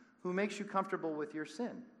him, who makes you comfortable with your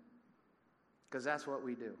sin? Because that's what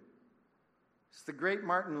we do. It's the great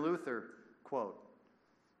Martin Luther quote.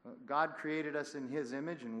 God created us in his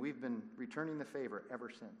image, and we've been returning the favor ever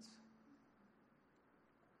since.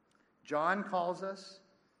 John calls us,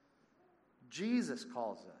 Jesus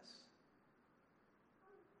calls us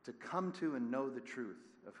to come to and know the truth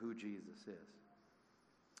of who Jesus is.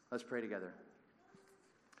 Let's pray together.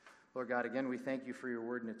 Lord God, again, we thank you for your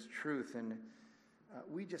word and its truth, and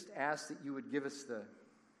we just ask that you would give us the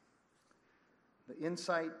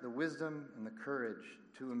insight, the wisdom, and the courage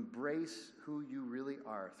to embrace who you really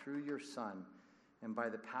are through your Son and by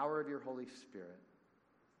the power of your Holy Spirit.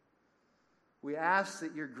 We ask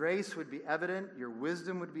that your grace would be evident, your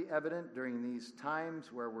wisdom would be evident during these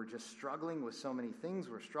times where we're just struggling with so many things.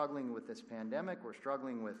 We're struggling with this pandemic. We're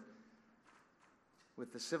struggling with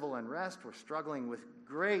the civil unrest. We're struggling with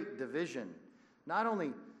great division. Not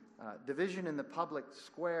only division in the public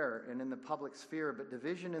square and in the public sphere, but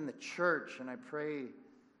division in the church. And I pray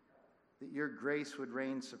that your grace would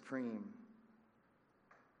reign supreme.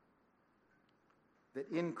 That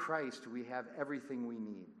in Christ we have everything we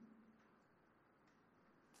need.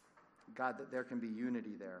 God, that there can be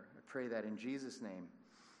unity there. I pray that in Jesus' name.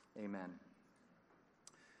 Amen.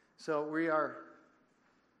 So we are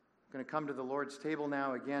going to come to the Lord's table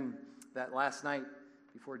now. Again, that last night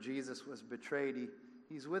before Jesus was betrayed,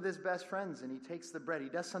 he's with his best friends, and he takes the bread. He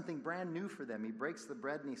does something brand new for them. He breaks the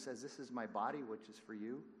bread, and he says, "This is my body, which is for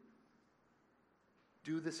you.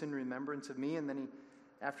 Do this in remembrance of me." And then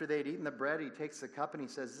after they had eaten the bread, he takes the cup, and he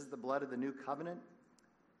says, "This is the blood of the new covenant,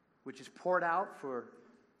 which is poured out for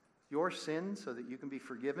your sin so that you can be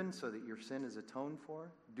forgiven, so that your sin is atoned for.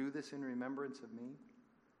 Do this in remembrance of me."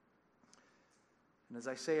 And as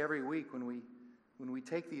I say every week, when we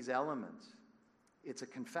take these elements, it's a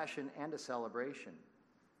confession and a celebration.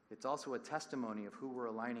 It's also a testimony of who we're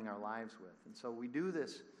aligning our lives with. And so we do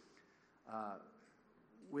this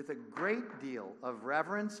with a great deal of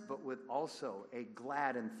reverence, but with also a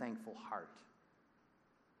glad and thankful heart.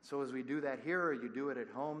 So as we do that here, or you do it at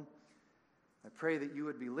home, I pray that you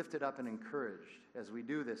would be lifted up and encouraged as we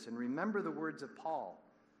do this. And remember the words of Paul.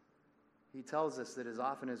 He tells us that as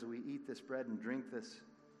often as we eat this bread and drink this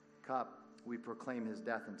cup, we proclaim his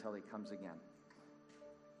death until he comes again.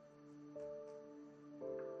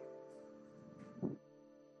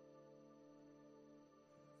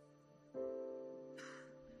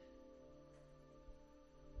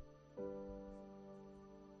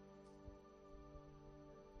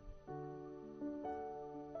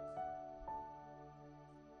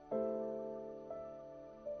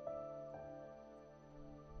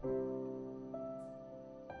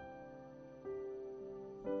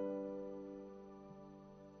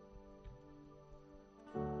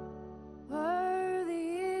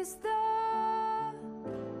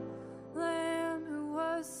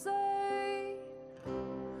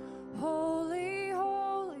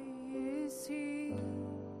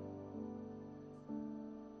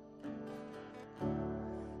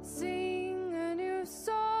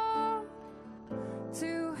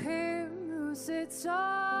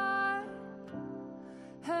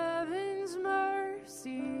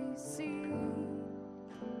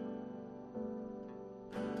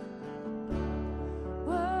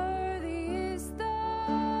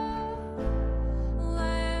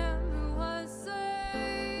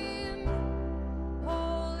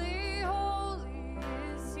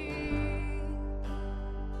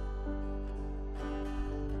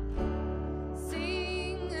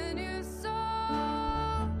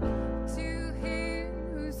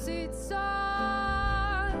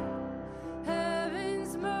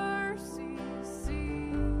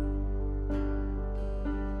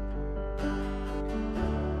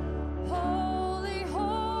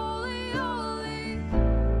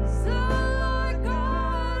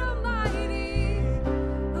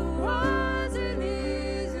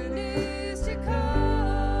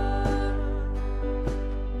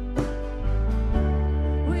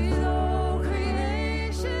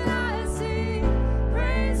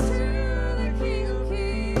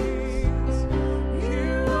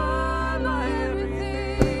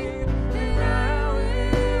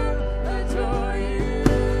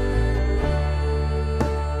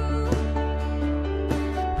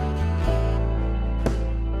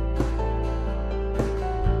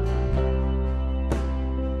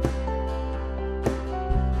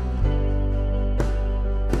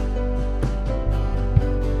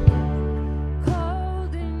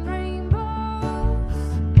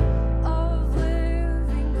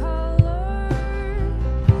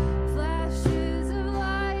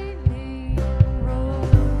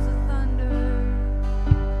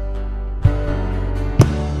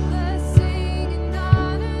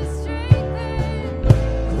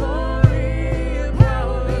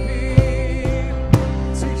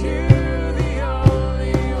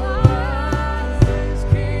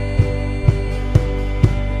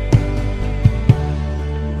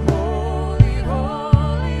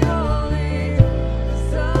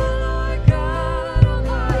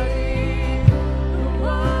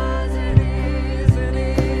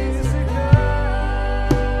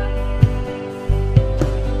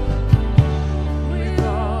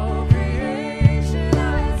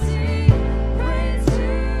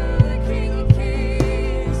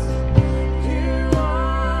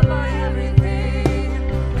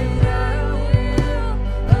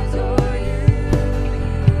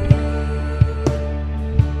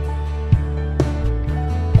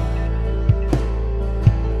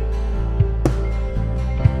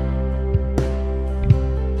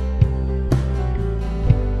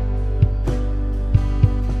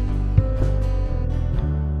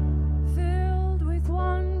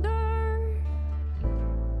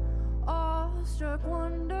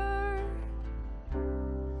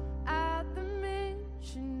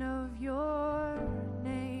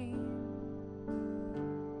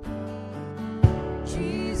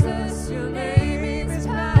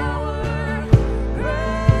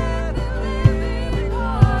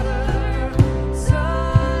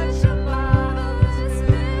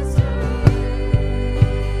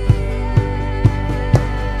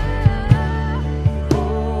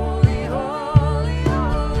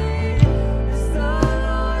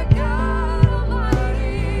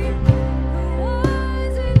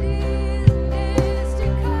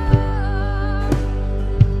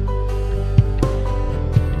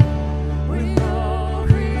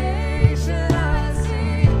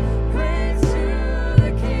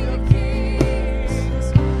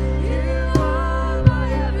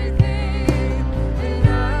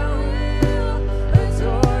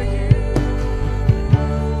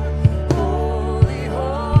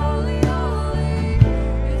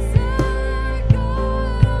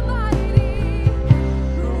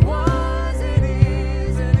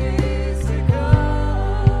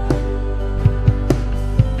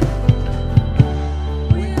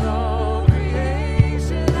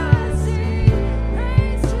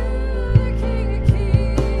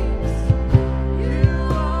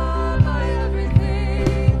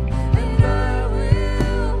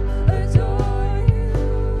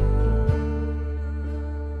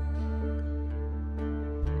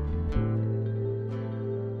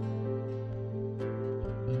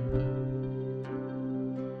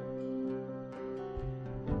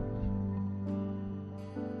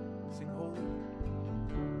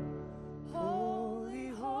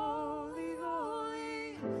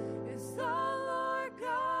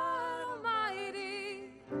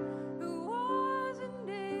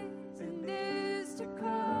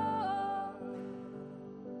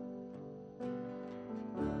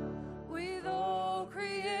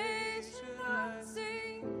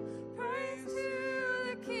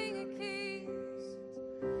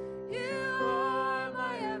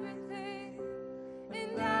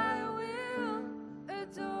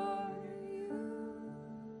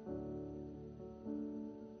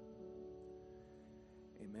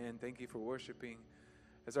 Thank you for worshiping.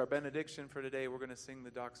 As our benediction for today, we're going to sing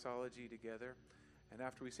the doxology together. And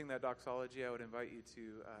after we sing that doxology, I would invite you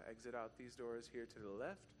to exit out these doors here to the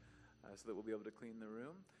left so that we'll be able to clean the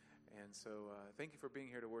room. And so thank you for being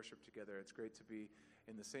here to worship together. It's great to be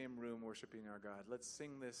in the same room worshiping our God. Let's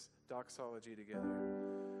sing this doxology together.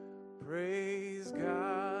 Praise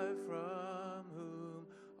God from whom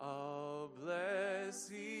all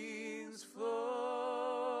blessings flow.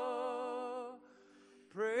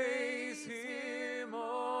 Praise Him,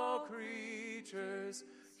 all creatures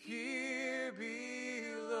here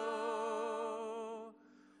below.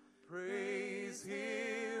 Praise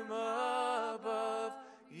Him above,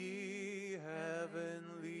 ye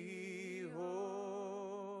heavenly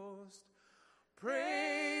host.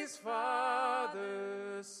 Praise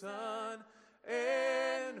Father, Son,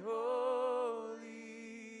 and Holy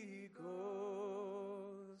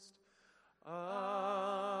Ghost. Amen.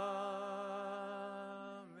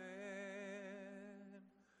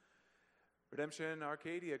 Redemption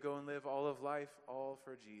Arcadia, go and live all of life, all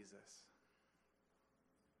for Jesus.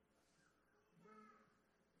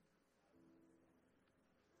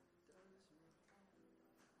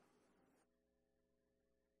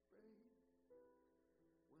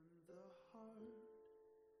 When the heart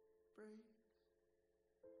breaks,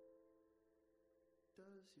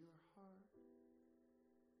 does your heart